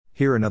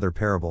Here another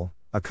parable: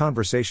 a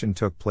conversation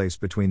took place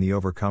between the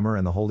overcomer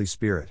and the Holy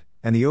Spirit,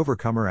 and the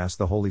overcomer asked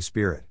the Holy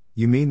Spirit,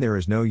 "You mean there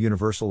is no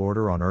universal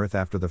order on earth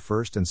after the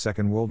First and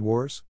Second World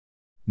Wars?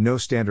 No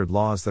standard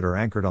laws that are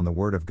anchored on the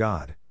Word of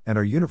God, and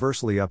are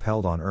universally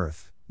upheld on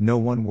earth, no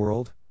one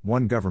world,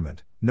 one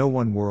government, no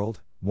one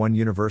world, one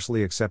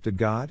universally accepted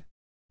God?"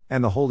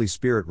 And the Holy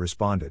Spirit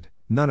responded,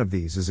 "None of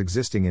these is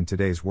existing in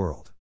today's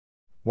world."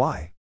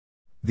 Why?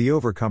 The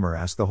overcomer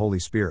asked the Holy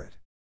Spirit.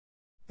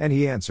 And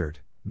he answered,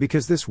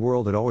 "Because this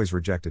world had always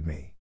rejected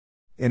me."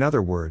 In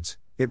other words,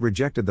 it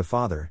rejected the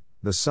Father,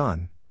 the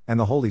Son, and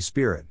the Holy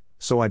Spirit,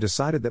 so I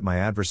decided that my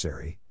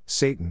adversary,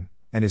 Satan,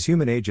 and his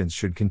human agents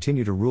should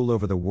continue to rule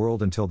over the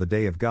world until the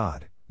day of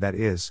God, that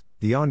is,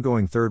 the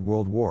ongoing Third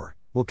World War,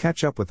 will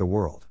catch up with the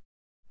world.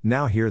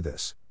 Now hear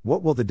this: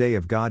 what will the day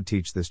of God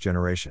teach this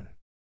generation?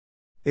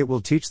 It will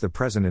teach the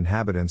present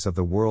inhabitants of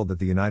the world that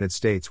the United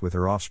States with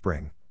her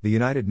offspring, the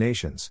United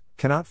Nations,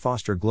 cannot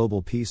foster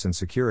global peace and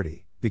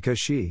security, because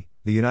she,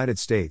 the United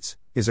States,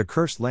 is a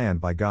cursed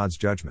land by God's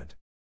judgment.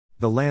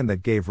 The land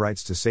that gave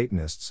rights to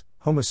Satanists,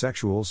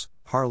 homosexuals,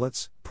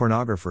 harlots,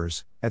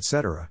 pornographers,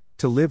 etc.,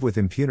 to live with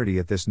impunity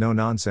at this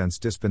no-nonsense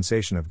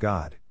dispensation of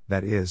God,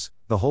 that is,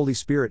 the Holy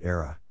Spirit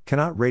era,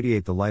 cannot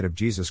radiate the light of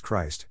Jesus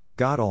Christ,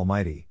 God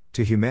Almighty,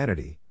 to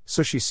humanity,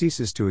 so she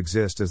ceases to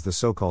exist as the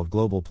so-called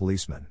global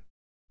policeman.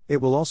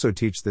 It will also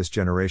teach this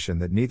generation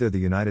that neither the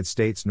United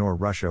States nor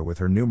Russia with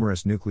her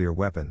numerous nuclear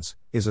weapons,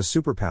 is a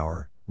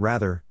superpower.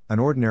 Rather, an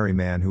ordinary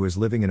man who is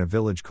living in a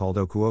village called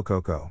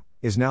Okuokoko,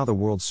 is now the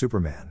world's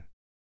Superman.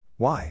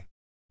 Why?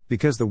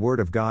 Because the Word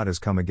of God has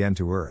come again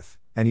to earth,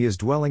 and he is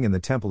dwelling in the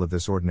temple of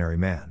this ordinary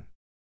man.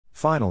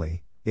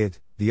 Finally,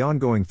 the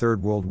ongoing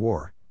Third World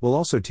War, will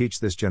also teach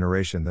this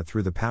generation that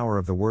through the power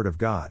of the Word of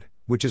God,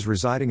 which is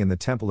residing in the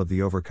temple of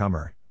the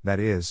overcomer, that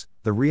is,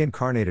 the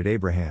reincarnated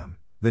Abraham,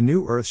 the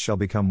new earth shall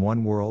become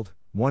one world,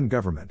 one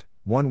government,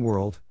 one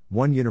world,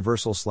 one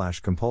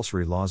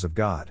universal/compulsory laws of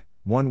God,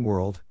 one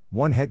world,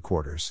 one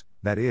headquarters,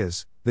 that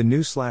is, the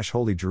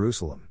new/holy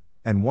Jerusalem,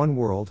 and one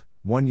world,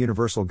 one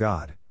universal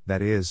God,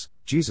 that is,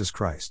 Jesus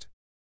Christ.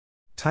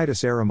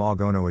 Titus Aram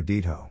Agono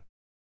Adito.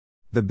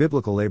 The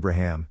biblical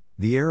Abraham,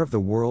 the heir of the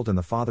world and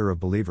the father of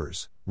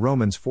believers,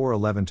 Romans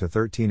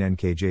 4:11-13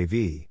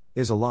 NKJV,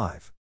 is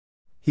alive.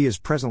 He is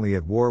presently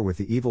at war with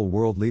the evil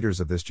world leaders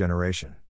of this generation.